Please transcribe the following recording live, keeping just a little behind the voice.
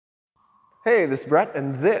Hey, this is Brett,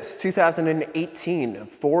 and this 2018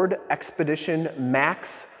 Ford Expedition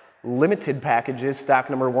Max Limited Packages, stock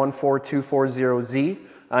number 14240Z.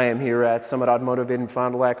 I am here at Summit Automotive in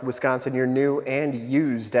Fond du Lac, Wisconsin, your new and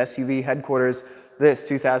used SUV headquarters. This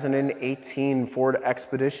 2018 Ford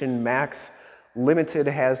Expedition Max Limited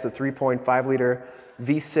has the 3.5-liter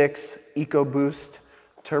V6 EcoBoost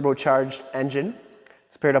turbocharged engine.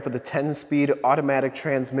 It's paired up with a 10-speed automatic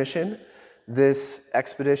transmission. This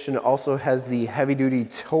Expedition also has the heavy-duty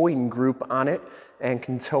towing group on it and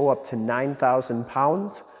can tow up to 9,000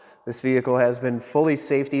 pounds. This vehicle has been fully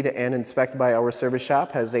safetied and inspected by our service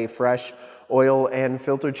shop, has a fresh oil and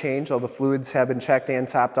filter change. All the fluids have been checked and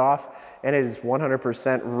topped off, and it is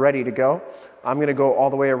 100% ready to go. I'm going to go all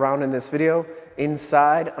the way around in this video,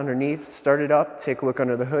 inside, underneath, start it up, take a look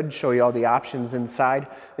under the hood, show you all the options inside,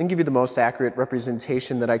 and give you the most accurate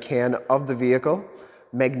representation that I can of the vehicle.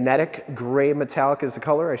 Magnetic gray metallic is the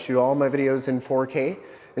color. I shoot all my videos in 4K.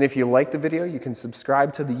 And if you like the video, you can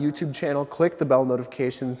subscribe to the YouTube channel, click the bell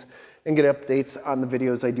notifications, and get updates on the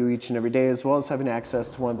videos I do each and every day, as well as having access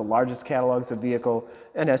to one of the largest catalogs of vehicle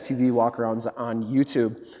and SUV walkarounds on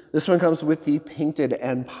YouTube. This one comes with the painted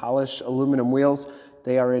and polished aluminum wheels.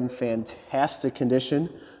 They are in fantastic condition.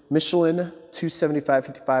 Michelin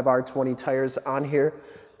 275/55R20 tires on here,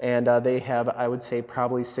 and they have, I would say,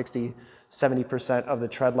 probably 70% of the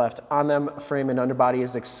tread left on them. Frame and underbody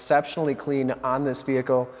is exceptionally clean on this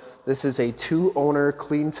vehicle. This is a 2-owner,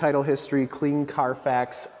 clean title history, clean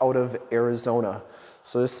Carfax out of Arizona.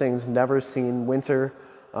 So this thing's never seen winter.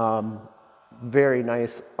 Very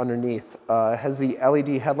nice underneath. Has the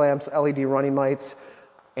LED headlamps, LED running lights,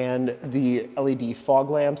 and the LED fog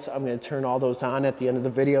lamps. I'm going to turn all those on at the end of the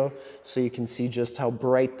video so you can see just how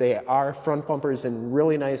bright they are. Front bumper is in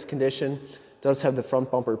really nice condition. Does have the front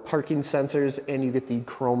bumper parking sensors, and you get the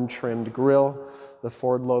chrome trimmed grille. The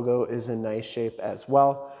Ford logo is in nice shape as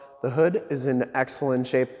well. The hood is in excellent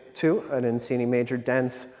shape too. I didn't see any major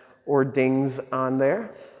dents or dings on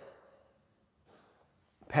there.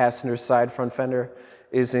 Passenger side front fender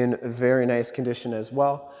is in very nice condition as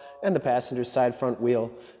well. And the passenger side front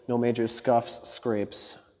wheel, no major scuffs,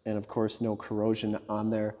 scrapes, and of course no corrosion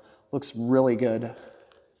on there. Looks really good.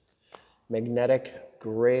 Magnetic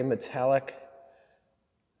gray metallic.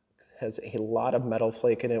 Has a lot of metal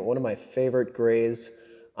flake in it. One of my favorite grays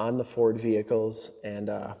on the Ford vehicles. And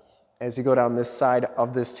as you go down this side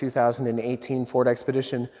of this 2018 Ford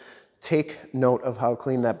Expedition, take note of how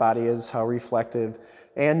clean that body is, how reflective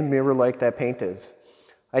and mirror-like that paint is.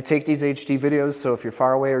 I take these HD videos, so if you're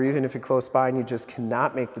far away or even if you're close by and you just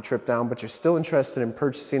cannot make the trip down, but you're still interested in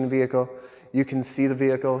purchasing the vehicle, you can see the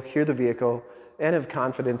vehicle, hear the vehicle, and have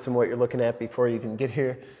confidence in what you're looking at before you can get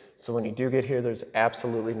here. So when you do get here, there's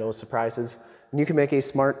absolutely no surprises. And you can make a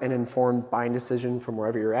smart and informed buying decision from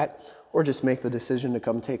wherever you're at, or just make the decision to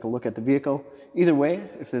come take a look at the vehicle. Either way,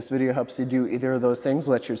 if this video helps you do either of those things,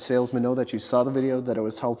 let your salesman know that you saw the video, that it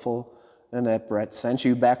was helpful, and that Brett sent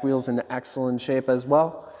you. Back wheels in excellent shape as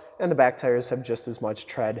well, and the back tires have just as much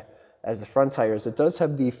tread as the front tires. It does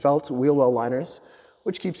have the felt wheel well liners,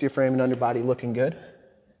 which keeps your frame and underbody looking good.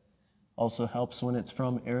 Also helps when it's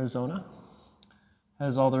from Arizona.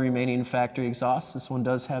 Has all the remaining factory exhausts. This one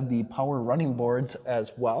does have the power running boards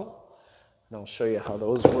as well. And I'll show you how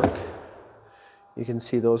those work. You can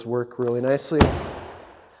see those work really nicely.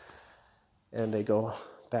 And they go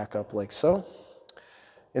back up like so.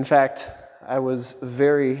 In fact, I was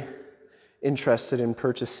very interested in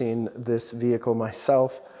purchasing this vehicle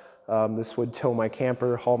myself. This would tow my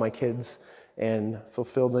camper, haul my kids, and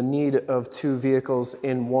fulfill the need of 2 vehicles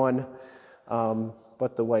in one.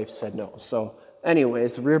 But the wife said no. So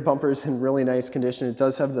anyways, the rear bumper is in really nice condition. It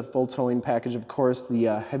does have the full towing package, of course, the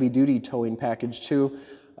heavy-duty towing package too,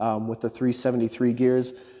 with the 373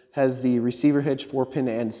 gears. Has the receiver hitch, 4-pin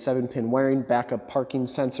and 7-pin wiring, backup parking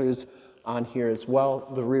sensors on here as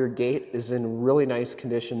well. The rear gate is in really nice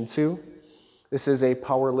condition too. This is a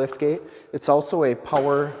power lift gate. It's also a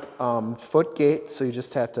power foot gate, so you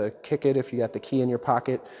just have to kick it if you got the key in your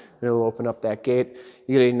pocket, and it'll open up that gate.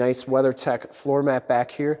 You get a nice WeatherTech floor mat back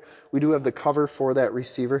here. We do have the cover for that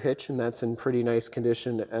receiver hitch, and that's in pretty nice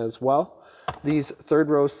condition as well. These third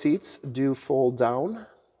row seats do fold down,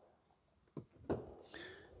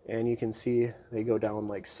 and you can see they go down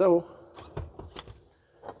like so.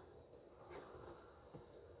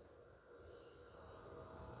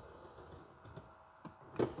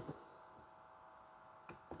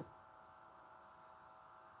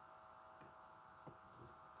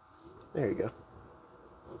 There you go.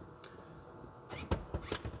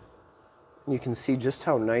 You can see just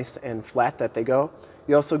how nice and flat that they go.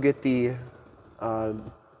 You also get the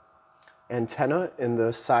antenna in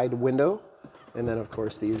the side window And then of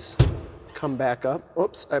course these come back up.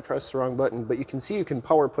 Oops, I pressed the wrong button, but you can see you can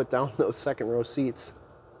power put down those second row seats.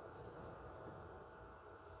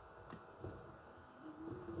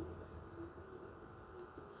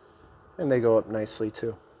 And they go up nicely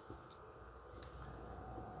too.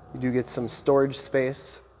 You do get some storage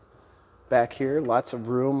space back here, lots of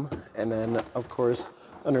room, and then of course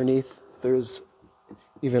underneath there's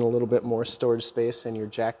even a little bit more storage space, and your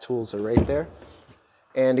jack tools are right there.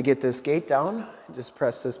 And to get this gate down, just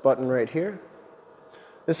press this button right here.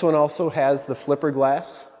 This one also has the flipper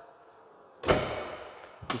glass.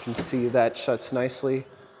 You can see that shuts nicely.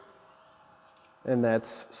 And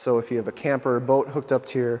that's so if you have a camper or boat hooked up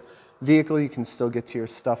to your vehicle, you can still get to your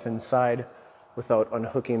stuff inside without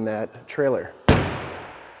unhooking that trailer.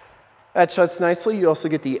 That shuts nicely. You also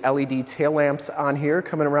get the LED tail lamps on here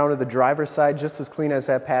coming around to the driver's side, just as clean as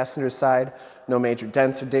that passenger side. No major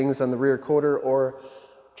dents or dings on the rear quarter or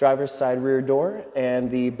driver's side rear door.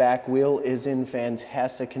 And the back wheel is in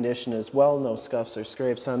fantastic condition as well. No scuffs or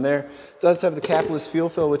scrapes on there. It does have the Capless fuel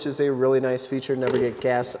fill, which is a really nice feature. Never get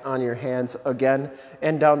gas on your hands again.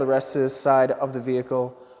 And down the rest of this side of the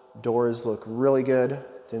vehicle, doors look really good.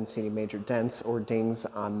 Didn't see any major dents or dings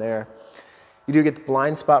on there. You do get the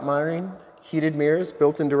blind spot monitoring, heated mirrors,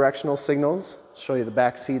 built-in directional signals. Show you the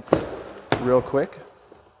back seats real quick.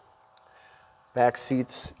 Back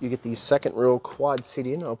seats, you get the second row quad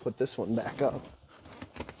seating. I'll put this one back up.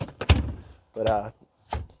 But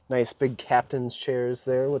nice big captain's chairs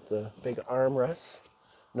there with the big armrests.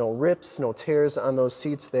 No rips, no tears on those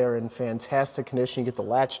seats. They are in fantastic condition. You get the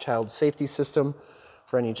latch child safety system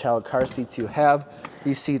for any child car seats you have.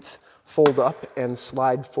 These seats fold up and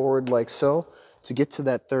slide forward like so to get to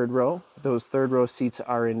that third row. Those third row seats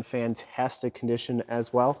are in fantastic condition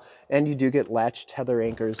as well, and you do get latch tether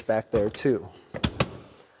anchors back there too.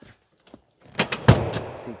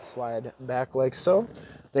 Seats slide back like so.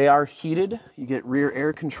 They are heated. You get rear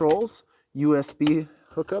air controls, USB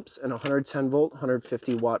hookups, and 110 volt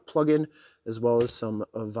 150 watt plug-in, as well as some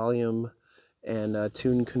volume and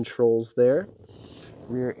tune controls there.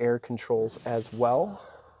 Rear air controls as well.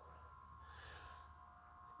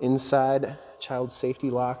 Inside, child safety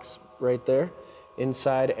locks right there.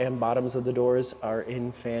 Inside and bottoms of the doors are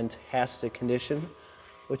in fantastic condition,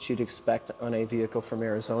 which you'd expect on a vehicle from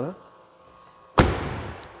Arizona.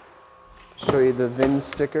 Show you the VIN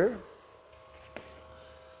sticker.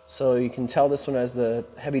 So you can tell this one has the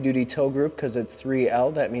heavy duty tow group because it's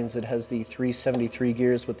 3L. That means it has the 373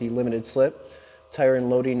 gears with the limited slip. Tire and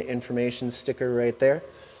loading information sticker right there.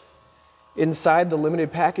 Inside, the limited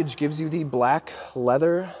package gives you the black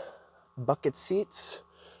leather bucket seats.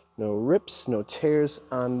 No rips, no tears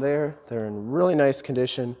on there. They're in really nice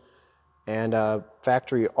condition. And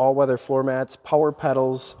factory all-weather floor mats, power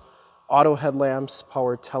pedals, auto headlamps,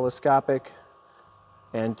 power telescopic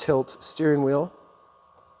and tilt steering wheel.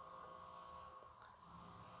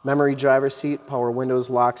 Memory driver seat, power windows,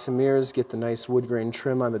 locks and mirrors. Get the nice wood grain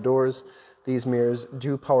trim on the doors. These mirrors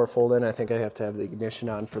do power fold in. I think I have to have the ignition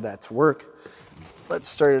on for that to work. Let's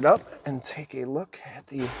start it up and take a look at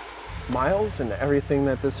the miles and everything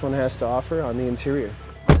that this one has to offer on the interior.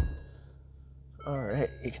 All right,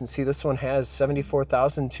 you can see this one has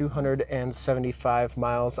 74,275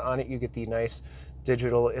 miles on it. You get the nice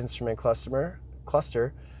digital instrument cluster,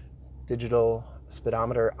 digital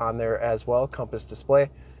speedometer on there as well, compass display,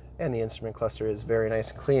 and the instrument cluster is very nice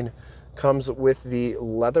and clean. Comes with the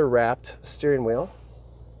leather wrapped steering wheel.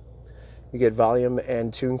 You get volume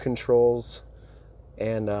and tune controls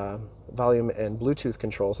and volume and Bluetooth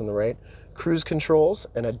controls on the right, cruise controls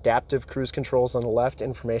and adaptive cruise controls on the left,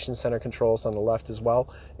 information center controls on the left as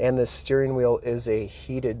well, and this steering wheel is a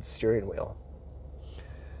heated steering wheel.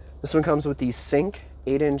 This one comes with the Sync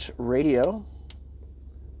 8-inch radio.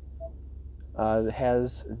 It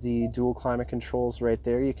has the dual climate controls right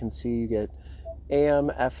there. You can see you get AM,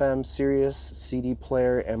 FM, Sirius, CD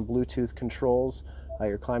player, and Bluetooth controls.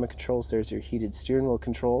 Your climate controls, there's your heated steering wheel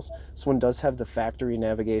controls. This one does have the factory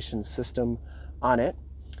navigation system on it.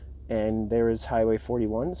 And there is Highway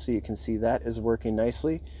 41, so you can see that is working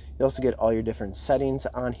nicely. You also get all your different settings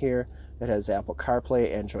on here. It has Apple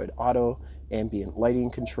CarPlay, Android Auto, ambient lighting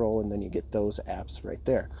control, and then you get those apps right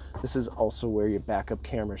there. This is also where your backup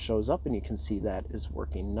camera shows up, and you can see that is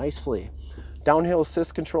working nicely. Downhill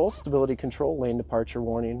assist control, stability control, lane departure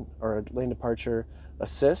warning, or lane departure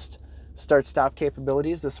assist. Start-stop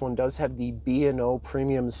capabilities. This one does have the B&O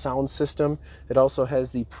premium sound system. It also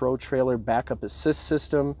has the Pro Trailer backup assist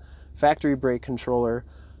system, factory brake controller,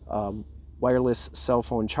 wireless cell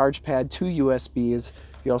phone charge pad, 2 USBs,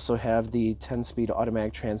 You also have the 10-speed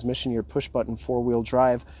automatic transmission, your push-button 4-wheel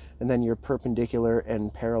drive, and then your perpendicular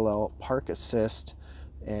and parallel park assist.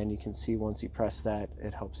 And you can see once you press that,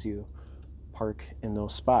 it helps you park in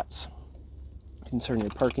those spots. You can turn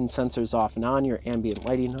your parking sensors off and on. Your ambient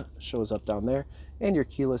lighting shows up down there, and your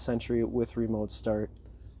keyless entry with remote start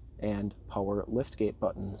and power liftgate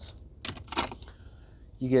buttons.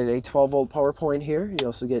 You get a 12-volt power point here. You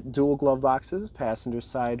also get dual glove boxes. Passenger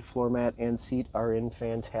side floor mat and seat are in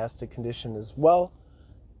fantastic condition as well.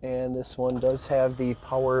 And this one does have the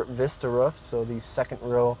power Vista roof, so the second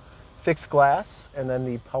row fixed glass, and then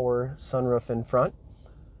the power sunroof in front.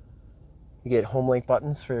 You get Homelink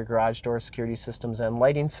buttons for your garage door security systems and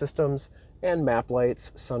lighting systems, and map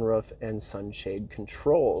lights, sunroof, and sunshade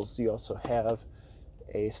controls. You also have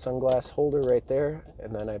a sunglass holder right there,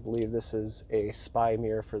 and then I believe this is a spy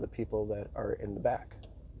mirror for the people that are in the back.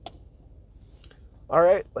 All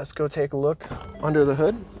right, let's go take a look under the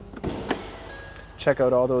hood. Check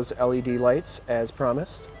out all those LED lights as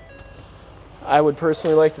promised. I would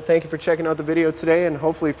personally like to thank you for checking out the video today, and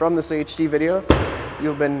hopefully from this HD video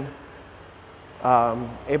you've been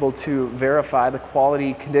able to verify the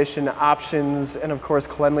quality, condition, options, and of course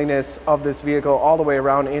cleanliness of this vehicle all the way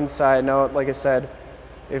around inside. Now, like I said,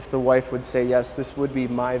 if the wife would say yes, this would be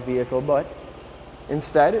my vehicle, but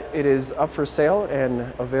instead it is up for sale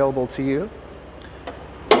and available to you.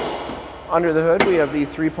 Under the hood we have the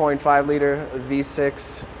 3.5 liter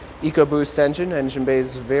V6 EcoBoost engine. Engine bay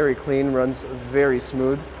is very clean, runs very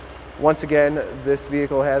smooth. Once again, this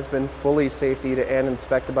vehicle has been fully safetied and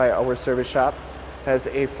inspected by our service shop. Has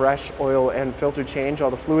a fresh oil and filter change.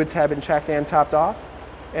 All the fluids have been checked and topped off.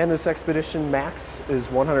 And this Expedition Max is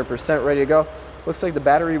 100% ready to go. Looks like the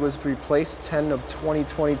battery was replaced 10 of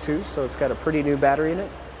 2022, so it's got a pretty new battery in it.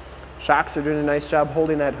 Shocks are doing a nice job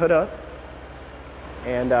holding that hood up.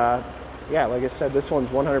 And yeah, like I said, this one's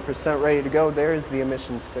 100% ready to go. There's the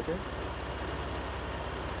emission sticker.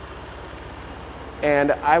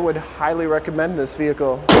 And I would highly recommend this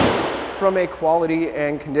vehicle from a quality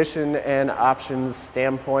and condition and options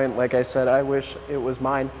standpoint. Like I said, I wish it was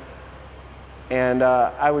mine. And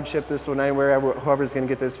I would ship this one anywhere. Whoever's going to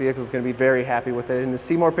get this vehicle is going to be very happy with it. And to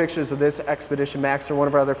see more pictures of this Expedition Max or one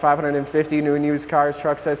of our other 550 new and used cars,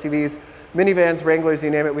 trucks, SUVs, minivans, Wranglers, you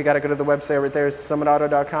name it, we got to go to the website right there,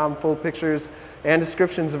 summitauto.com. Full pictures and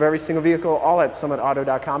descriptions of every single vehicle, all at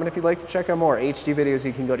summitauto.com. And if you'd like to check out more HD videos,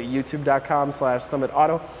 you can go to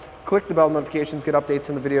youtube.com/summitauto. Click the bell notifications, get updates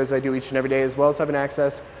on the videos I do each and every day, as well as having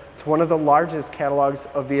access to one of the largest catalogs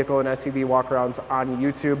of vehicle and SUV walkarounds on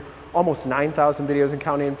YouTube. Almost 9,000 videos and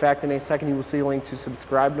counting. In fact, in a second you will see a link to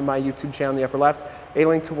subscribe to my YouTube channel in the upper left, a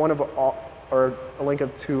link to a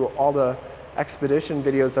link to all the Expedition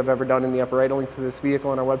videos I've ever done in the upper right, a link to this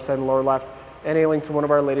vehicle on our website in the lower left, and a link to one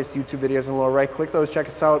of our latest YouTube videos in the lower right. Click those, check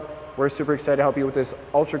us out. We're super excited to help you with this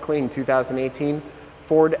ultra clean 2018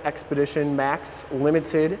 Ford Expedition Max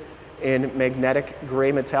Limited in magnetic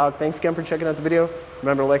gray metallic. Thanks again for checking out the video.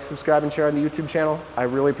 Remember to like, subscribe, and share on the YouTube channel. I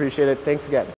really appreciate it. Thanks again.